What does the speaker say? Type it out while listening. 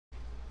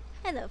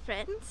Hello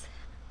friends!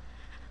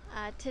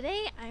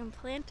 Today I'm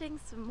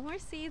planting some more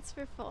seeds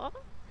for fall,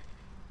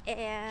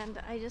 and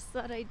I just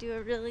thought I'd do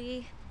a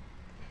really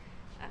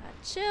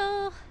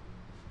chill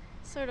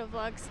sort of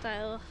vlog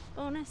style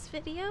bonus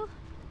video.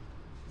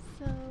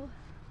 So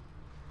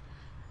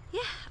yeah,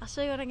 I'll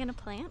show you what I'm going to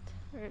plant.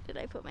 Where did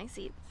I put my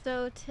seeds?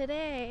 So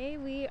today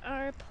we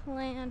are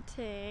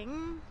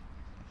planting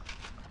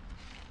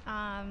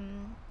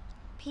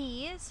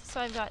peas. So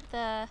I've got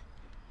the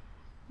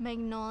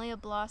Magnolia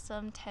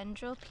Blossom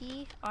Tendril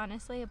pea.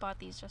 Honestly, I bought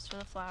these just for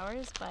the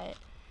flowers, but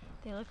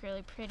they look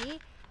really pretty.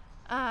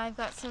 I've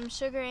got some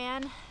Sugar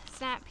Ann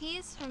snap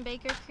peas from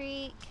Baker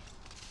Creek.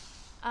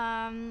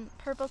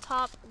 Purple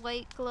top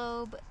white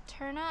globe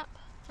turnip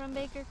from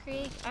Baker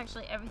Creek.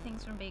 Actually,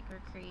 everything's from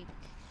Baker Creek.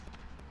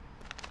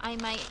 I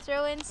might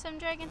throw in some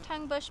dragon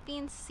tongue bush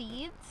bean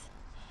seeds.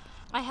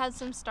 I had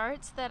some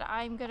starts that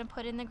I'm gonna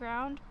put in the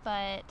ground,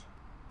 but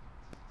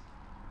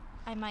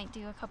I might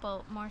do a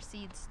couple more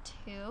seeds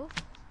too.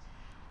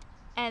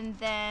 And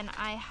then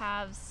I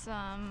have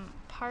some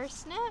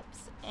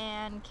parsnips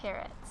and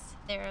carrots.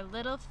 They're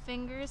Little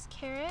Fingers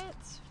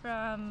carrots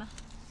from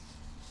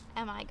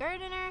MI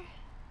Gardener,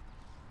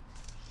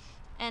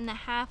 and the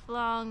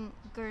half-long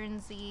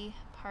Guernsey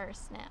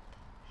parsnip.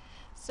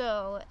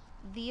 So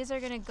these are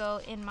gonna go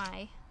in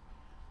my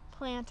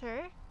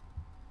planter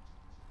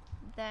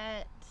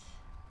that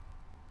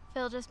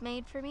Phil just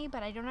made for me,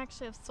 but I don't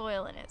actually have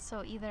soil in it,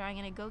 so either I'm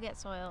gonna go get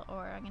soil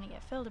or I'm gonna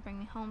get Phil to bring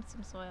me home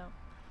some soil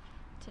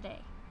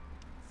today.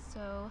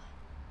 So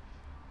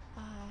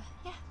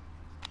yeah,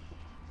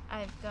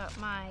 I've got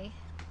my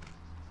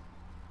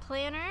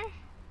planner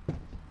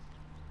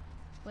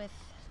with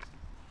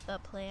the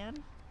plan.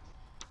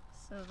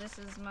 So this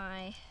is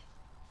my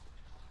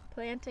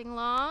planting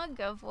log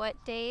of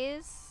what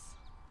days.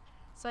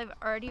 So I've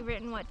already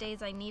written what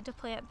days I need to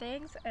plant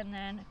things, and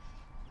then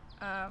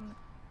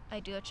I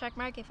do a check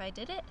mark if I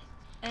did it.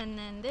 And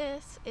then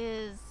this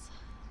is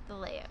the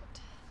layout,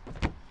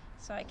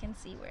 so I can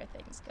see where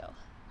things go.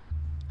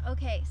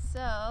 Okay,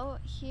 so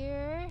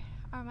here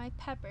are my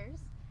peppers,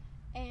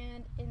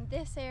 and in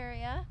this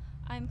area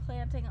I'm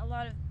planting a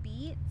lot of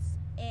beets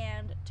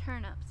and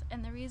turnips,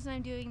 and the reason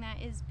I'm doing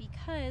that is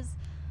because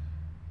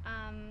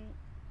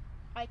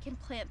I can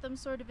plant them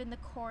sort of in the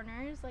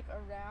corners, like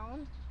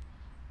around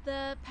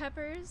the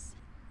peppers,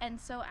 and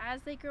so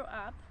as they grow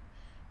up,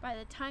 by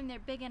the time they're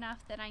big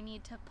enough that I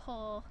need to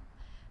pull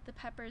the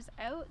peppers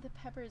out, the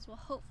peppers will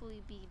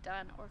hopefully be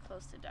done or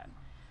close to done.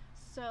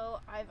 So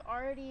I've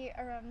already,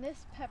 around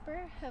this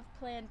pepper, have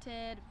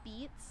planted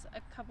beets a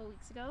couple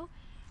weeks ago,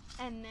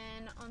 and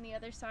then on the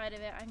other side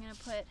of it I'm going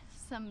to put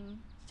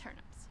some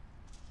turnips.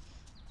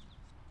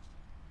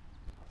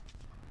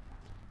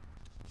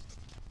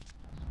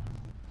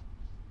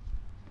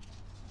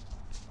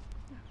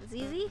 That was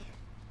easy.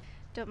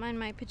 Don't mind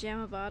my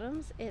pajama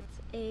bottoms.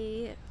 It's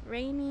a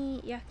rainy,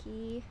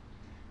 yucky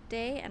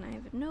day and I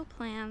have no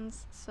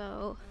plans,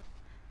 so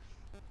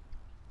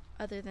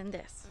other than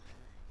this.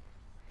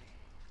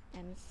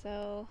 And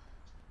so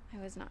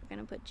I was not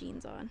gonna put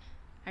jeans on.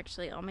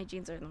 Actually, all my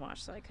jeans are in the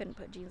wash, so I couldn't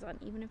put jeans on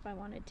even if I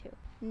wanted to.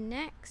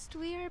 Next,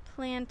 we are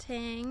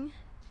planting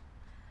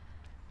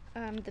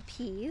the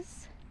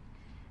peas,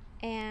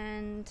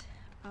 and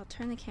I'll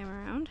turn the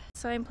camera around.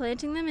 So I'm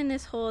planting them in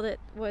this hole that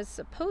was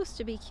supposed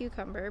to be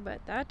cucumber,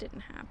 but that didn't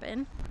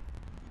happen.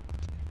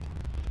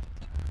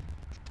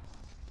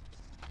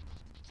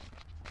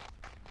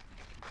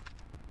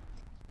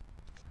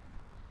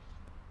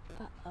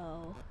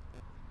 Uh-oh.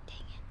 Dang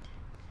it.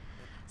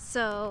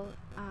 So,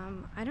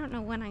 I don't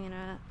know when I'm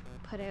gonna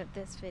put out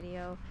this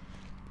video.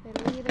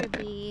 It'll either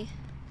be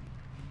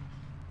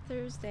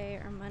Thursday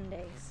or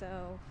Monday,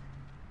 so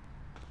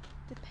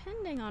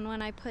depending on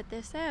when I put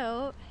this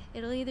out,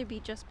 it'll either be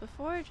just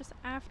before or just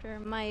after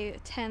my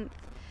 10th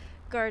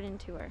garden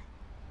tour.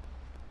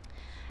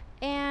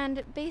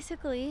 And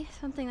basically,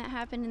 something that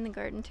happened in the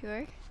garden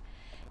tour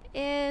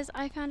is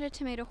I found a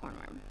tomato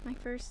hornworm. My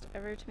first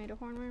ever tomato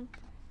hornworm.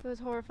 It was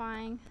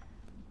horrifying.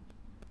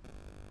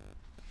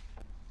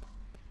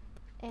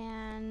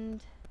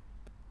 And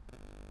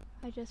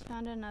I just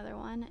found another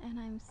one, and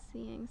I'm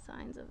seeing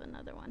signs of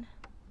another one.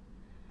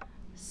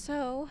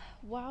 So,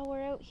 while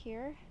we're out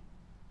here,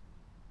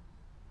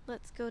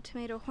 let's go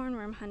tomato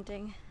hornworm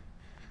hunting.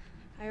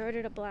 I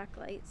ordered a black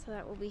light, so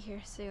that will be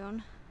here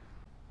soon.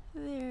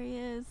 There he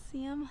is,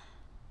 see him?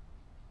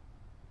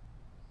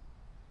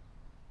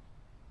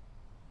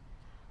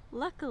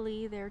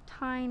 Luckily, they're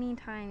tiny,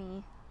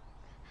 tiny.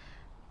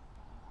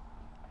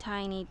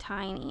 Tiny,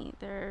 tiny.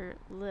 They're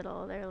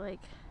little. They're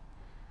like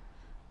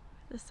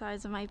the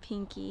size of my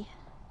pinky.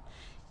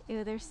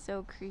 Ew, they're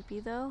so creepy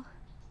though.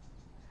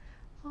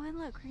 Oh, and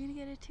look, we're gonna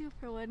get a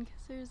 2-for-1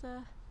 because there's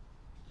a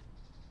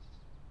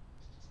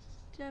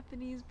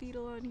Japanese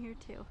beetle on here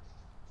too.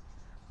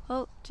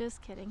 Oh,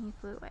 just kidding, he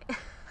flew away.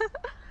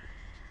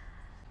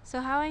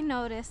 So how I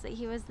noticed that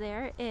he was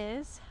there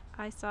is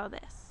I saw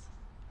this.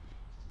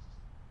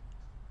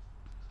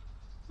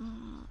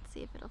 Let's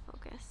see if it'll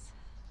focus.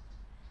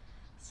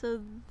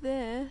 So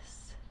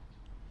this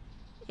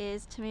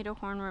is tomato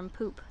hornworm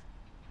poop.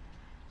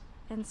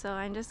 And so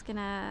I'm just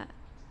gonna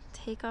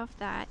take off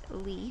that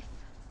leaf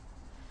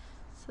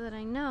so that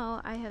I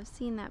know I have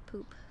seen that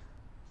poop.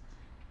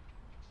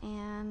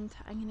 And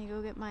I'm gonna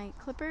go get my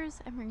clippers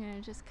and we're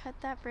gonna just cut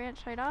that branch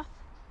right off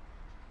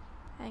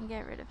and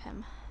get rid of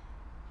him.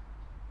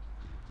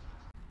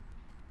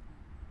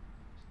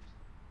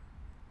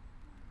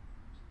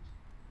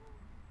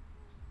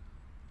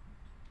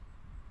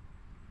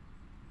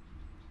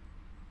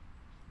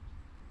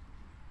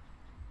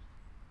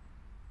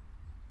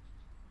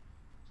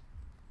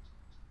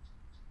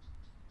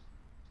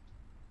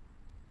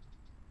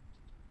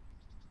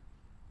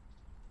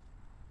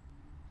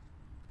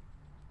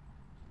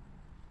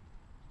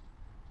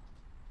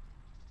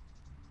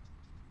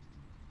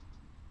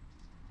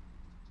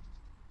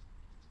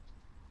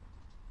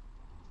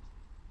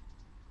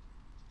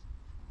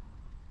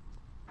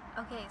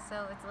 Okay,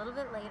 so it's a little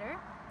bit later.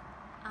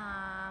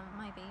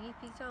 My baby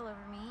peeked all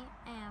over me,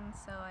 and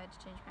so I had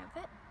to change my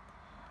outfit.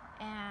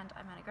 And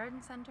I'm at a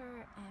garden center,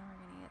 and we're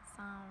gonna get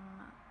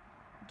some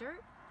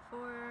dirt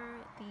for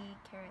the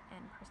carrot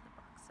and parsnip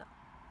box. So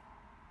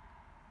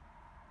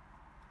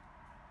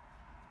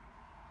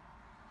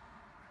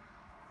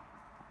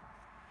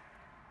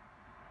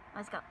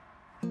let's go.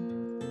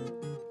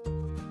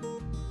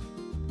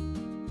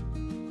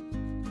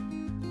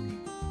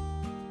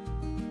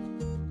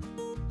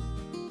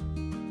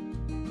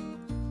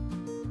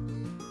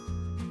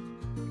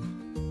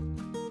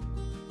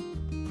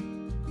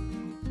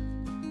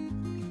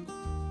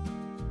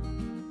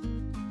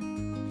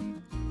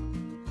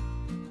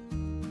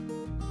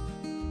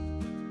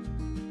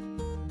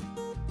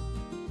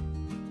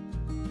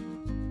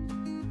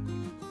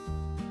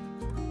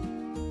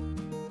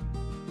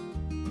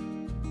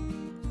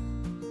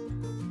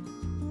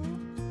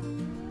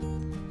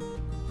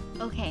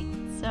 Okay,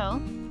 so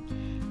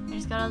I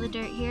just got all the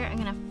dirt here. I'm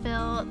gonna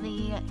fill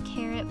the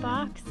carrot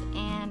box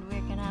and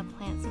we're gonna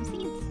plant some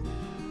seeds.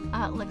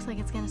 It looks like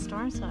it's gonna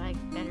storm, so I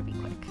better be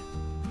quick.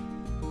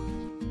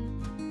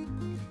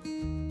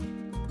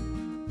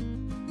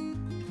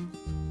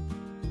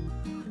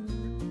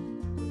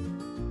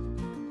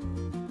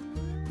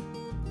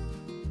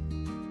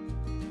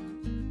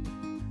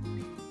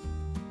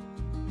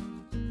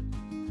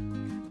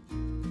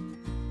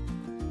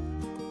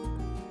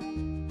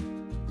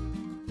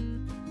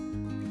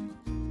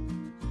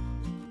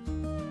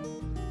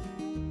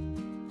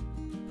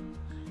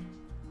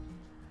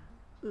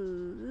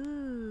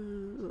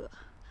 Ooh.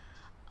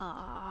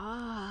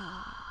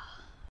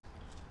 Ah.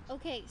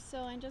 Okay,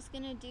 so I'm just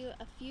gonna do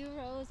a few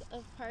rows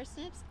of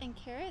parsnips and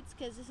carrots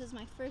because this is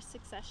my first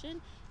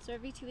succession. So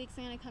every 2 weeks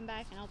I'm gonna come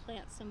back and I'll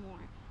plant some more,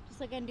 just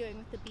like I'm doing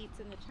with the beets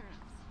and the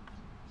turnips.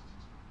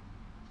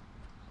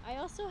 I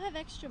also have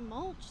extra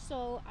mulch,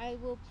 so I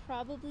will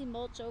probably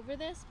mulch over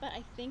this, but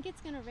I think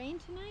it's gonna rain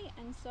tonight,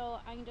 and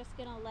so I'm just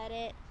gonna let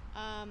it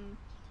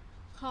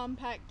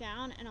compact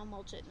down and I'll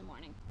mulch it in the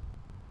morning.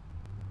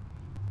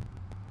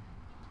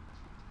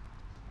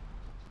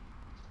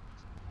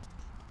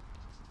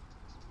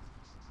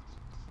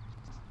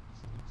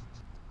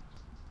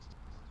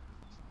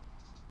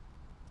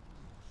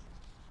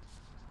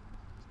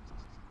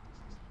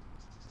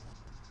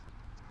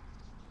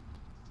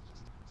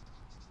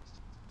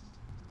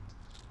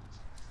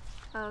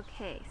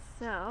 Okay,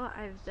 so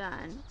I've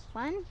done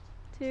 1,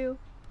 2,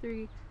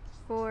 3,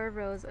 4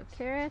 rows of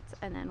carrots,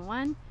 and then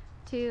 1,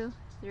 2,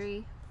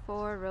 3,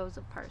 4 rows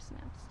of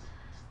parsnips.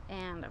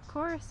 And of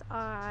course,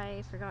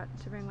 I forgot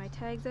to bring my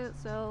tags out,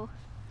 so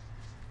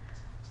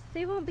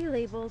they won't be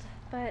labeled,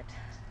 but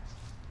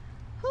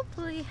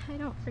hopefully I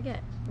don't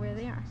forget where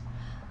they are.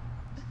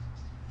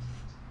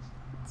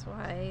 That's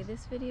why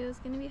this video is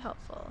going to be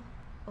helpful.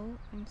 Oh,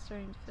 I'm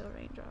starting to feel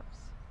raindrops.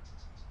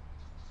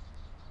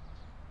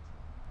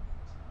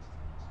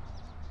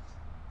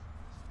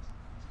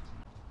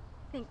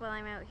 I think while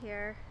I'm out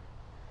here,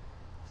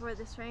 before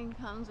this rain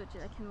comes, which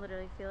I can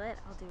literally feel it,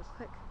 I'll do a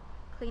quick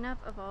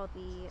cleanup of all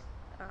the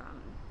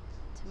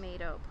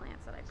tomato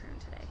plants that I pruned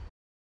today.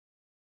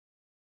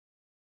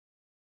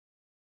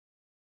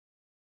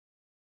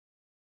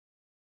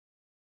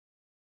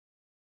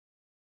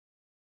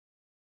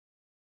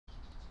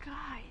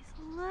 Guys,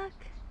 look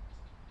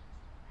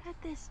at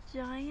this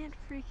giant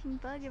freaking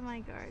bug in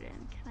my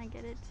garden. Can I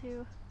get it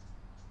to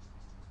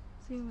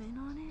zoom in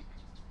on it?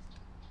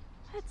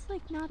 That's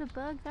like not a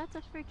bug, that's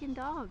a freaking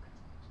dog.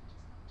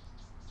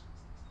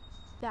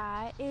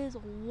 That is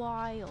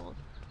wild.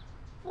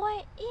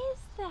 What is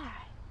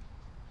that?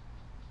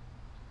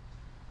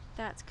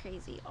 That's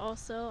crazy.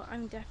 Also,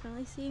 I'm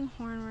definitely seeing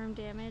hornworm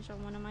damage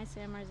on one of my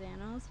San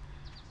Marzanos.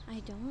 I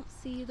don't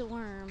see the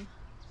worm.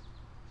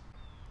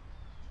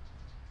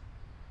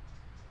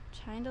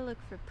 Trying to look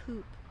for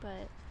poop,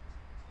 but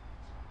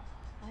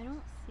I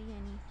don't see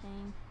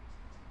anything.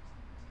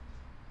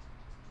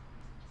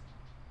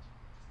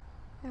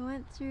 I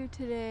went through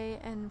today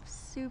and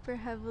super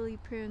heavily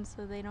pruned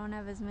so they don't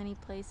have as many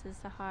places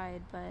to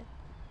hide, but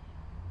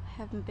I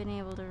haven't been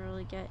able to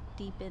really get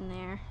deep in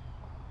there.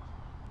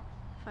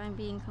 If I'm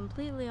being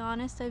completely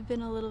honest, I've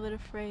been a little bit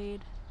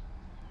afraid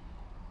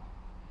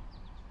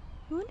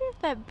I wonder if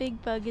that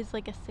big bug is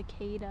like a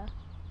cicada.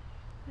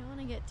 I don't want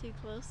to get too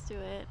close to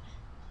it.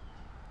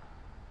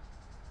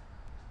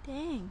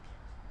 Dang.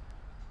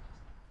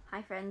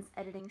 Hi friends,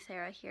 Editing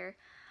Sarah here.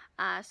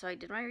 So I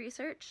did my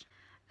research.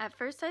 At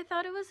first I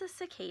thought it was a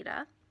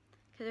cicada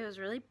because it was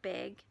really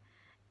big,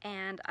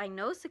 and I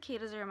know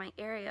cicadas are in my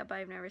area, but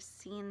I've never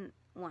seen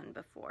one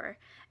before.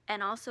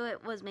 And also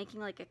it was making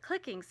like a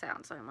clicking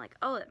sound, so I'm like,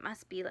 oh, it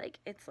must be like,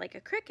 it's like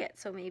a cricket,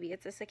 so maybe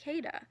it's a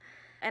cicada.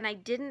 And I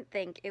didn't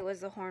think it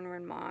was a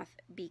hornworm moth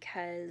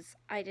because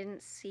I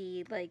didn't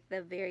see like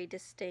the very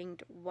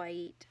distinct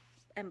white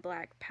and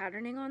black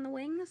patterning on the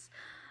wings.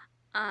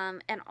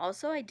 And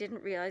also I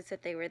didn't realize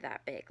that they were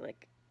that big.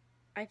 Like,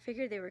 I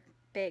figured they were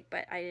big,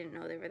 but I didn't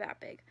know they were that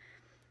big.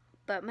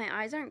 But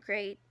my eyes aren't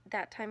great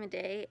that time of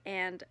day,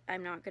 and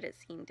I'm not good at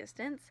seeing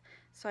distance,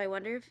 so I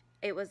wonder if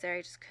it was there,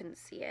 I just couldn't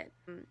see it.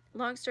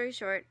 Long story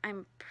short,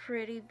 I'm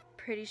pretty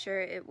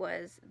sure it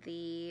was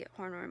the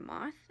hornworm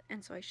moth,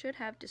 and so I should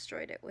have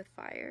destroyed it with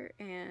fire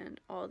and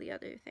all the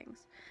other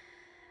things.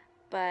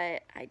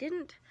 But I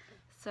didn't,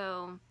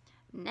 so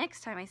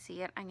next time I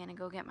see it, I'm gonna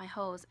go get my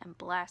hose and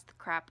blast the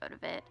crap out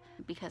of it,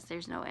 because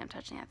there's no way I'm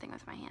touching that thing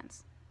with my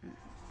hands.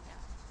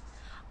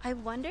 I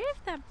wonder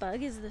if that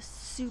bug is the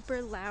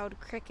super loud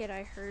cricket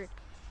I heard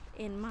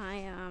in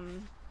my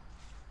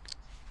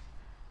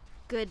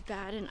good,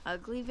 bad, and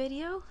ugly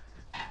video.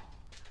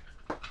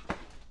 I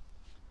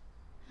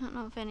don't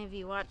know if any of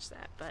you watched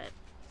that, but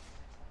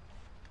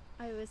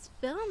I was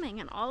filming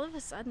and all of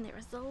a sudden there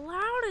was the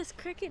loudest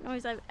cricket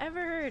noise I've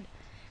ever heard.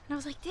 And I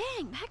was like,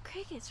 dang, that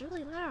cricket's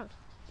really loud.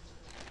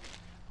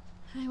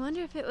 And I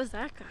wonder if it was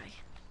that guy.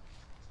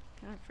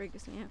 Kind of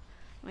freaks me out.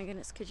 My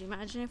goodness, could you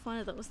imagine if one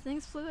of those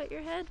things flew at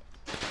your head?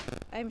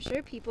 I'm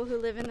sure people who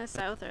live in the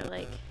South are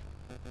like,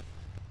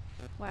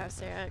 wow,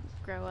 Sarah,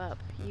 grow up.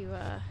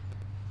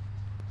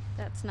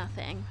 That's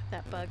nothing.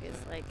 That bug is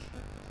like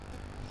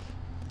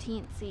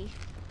teensy.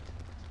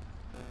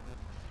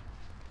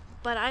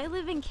 But I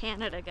live in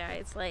Canada,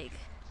 guys. Like,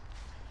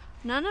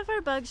 none of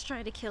our bugs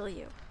try to kill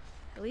you.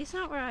 At least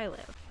not where I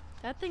live.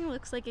 That thing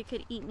looks like it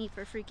could eat me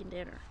for freaking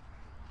dinner.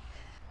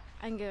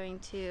 I'm going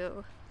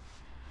to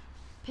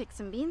pick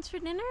some beans for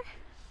dinner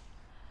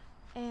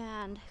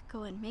and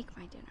go and make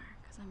my dinner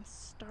because I'm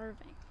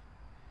starving.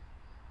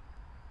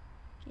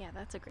 Yeah,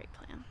 that's a great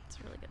plan. It's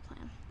a really good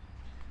plan.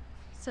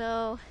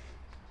 So,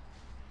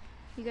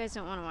 you guys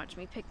don't want to watch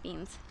me pick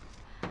beans.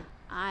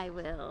 I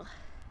will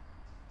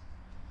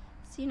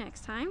see you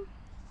next time.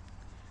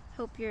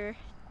 Hope you're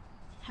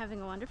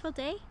having a wonderful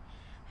day.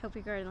 Hope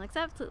your garden looks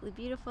absolutely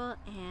beautiful,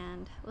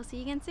 and we'll see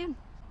you again soon.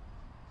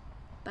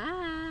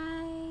 Bye!